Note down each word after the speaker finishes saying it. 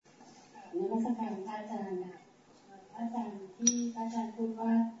นมัสการพระอาจารย์นะพระอาจารย์ที่พระอาจารย์พูดว่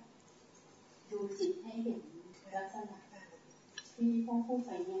าดูจิตให้เห็นลักษณะที่พ่อพูดไ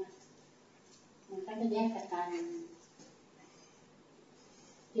ปเนี่ยมันก็จะแยกจากการ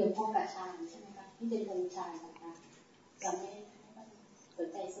เกี่ยวข้องกับฌานใช่ไหมคะที่เป็นองค์ฌานต่างๆเราไม่สน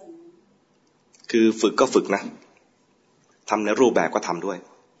ใจส่วนนี้คือฝึกก็ฝึกนะทำในรูปแบบก็ทำด้วย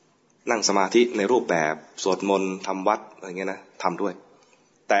นั่งสมาธิในรูปแบบสวดมนต์ทำวัดอะไรเงี้ยนะทำด้วย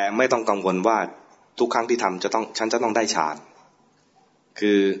แต่ไม่ต้องกังวลว่าทุกครั้งที่ทำฉันจะต้องได้ฌาน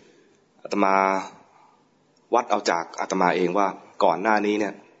คืออาตมาวัดเอาจากอาตมาเองว่าก่อนหน้านี้เนี่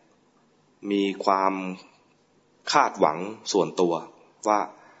ยมีความคาดหวังส่วนตัวว่า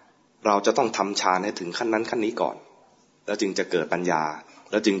เราจะต้องทำฌานให้ถึงขั้นนั้นขั้นนี้ก่อนแล้วจึงจะเกิดปัญญา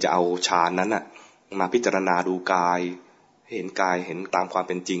แล้วจึงจะเอาฌานนั้นน่ะมาพิจารณาดูกายเห็นกายเห็นตามความเ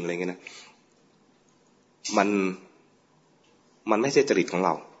ป็นจริงอะไรเงี้ยนะมันไม่ใช่จริตของเร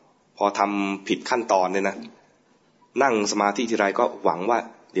าพอทำผิดขั้นตอนเนี่ยนะนั่งสมาธิทีไรก็หวังว่า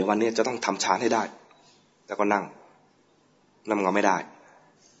เดี๋ยววันนี้จะต้องทำฌานให้ได้แล้วก็นั่งก็ไม่ได้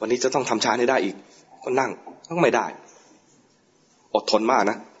วันนี้จะต้องทำฌานให้ได้อีกก็นั่งก็ไม่ได้อดทนมาก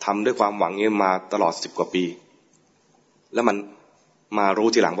นะทำด้วยความหวังนี้มาตลอด10 กว่าปีแล้วมันมารู้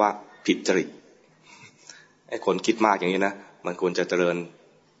ทีหลังว่าผิดจริตไอ้คนคิดมากอย่างนี้นะมันควรจะเจริญ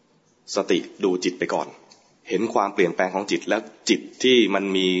สติดูจิตไปก่อนเห็นความเปลี่ยนแปลงของจิตแล้วจิตที่มัน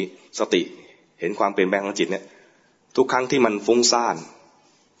มีสติเห็นความเปลี่ยนแปลงของจิตเนี่ยทุกครั้งที่มันฟุ้งซ่าน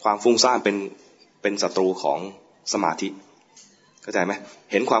ความฟุ้งซ่านเป็นศัตรูของสมาธิเข้าใจไหม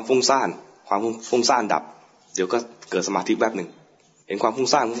เห็นความฟุ้งซ่านดับเดี๋ยวก็เกิดสมาธิแวบหนึ่งเห็นความฟุ้ง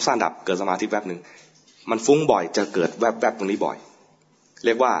ซ่านดับเกิดสมาธิแวบหนึ่งมันฟุ้งบ่อยจะเกิดแวบตรงนี้บ่อยเ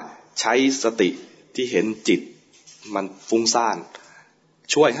รียกว่าใช้สติที่เห็นจิตมันฟุ้งซ่าน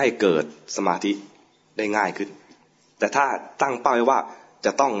ช่วยให้เกิดสมาธิได้ง่ายขึ้นแต่ถ้าตั้งเป้าไว้ว่าจ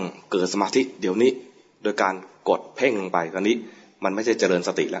ะต้องเกิดสมาธิเดี๋ยวนี้โดยการกดเพ่งลงไปคราวนี้มันไม่ใช่เจริญส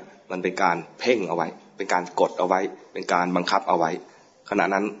ติแล้วมันเป็นการเพ่งเอาไว้เป็นการกดเอาไว้เป็นการบังคับเอาไว้ขณะ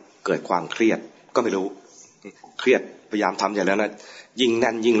นั้นเกิดความเครียดก็ไม่รู้เครียดพยายามทำอย่างแล้วนะยิ่งแ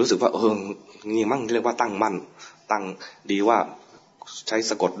น่นยิ่งรู้สึกว่านี่มั่งเรียกว่าตั้งมั่นตั้งดีว่าใช้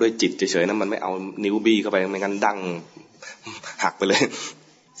สะกดด้วยจิตเฉยๆนะมันไม่เอานิ้วบี้เข้าไปไม่งั้นดั้งหักไปเลย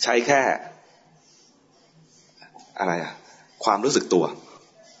ใช้แค่อะไรความรู้สึกตัว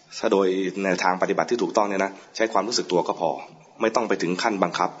ถ้าโดยในทางปฏิบัติที่ถูกต้องเนี่ยนะใช้ความรู้สึกตัวก็พอไม่ต้องไปถึงขั้นบั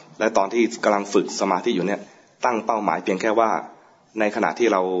งคับและตอนที่กำลังฝึกสมาธิอยู่เนี่ยตั้งเป้าหมายเพียงแค่ว่าในขณะที่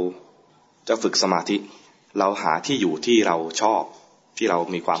เราจะฝึกสมาธิเราหาที่อยู่ที่เราชอบที่เรา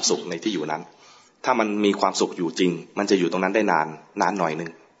มีความสุขในที่อยู่นั้นถ้ามันมีความสุขอยู่จริงมันจะอยู่ตรงนั้นได้นานหน่อยนึง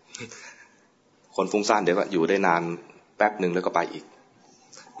คนฟุ้งซ่านเดี๋ยวก็อยู่ได้นานแป๊บนึงแล้วก็ไปอีก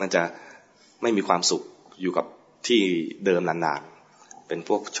มันจะไม่มีความสุขอยู่กับที่เดิมนานๆเป็นพ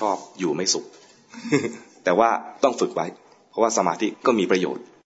วกชอบอยู่ไม่สุข แต่ว่าต้องฝึกไว้เพราะว่าสมาธิก็มีประโยชน์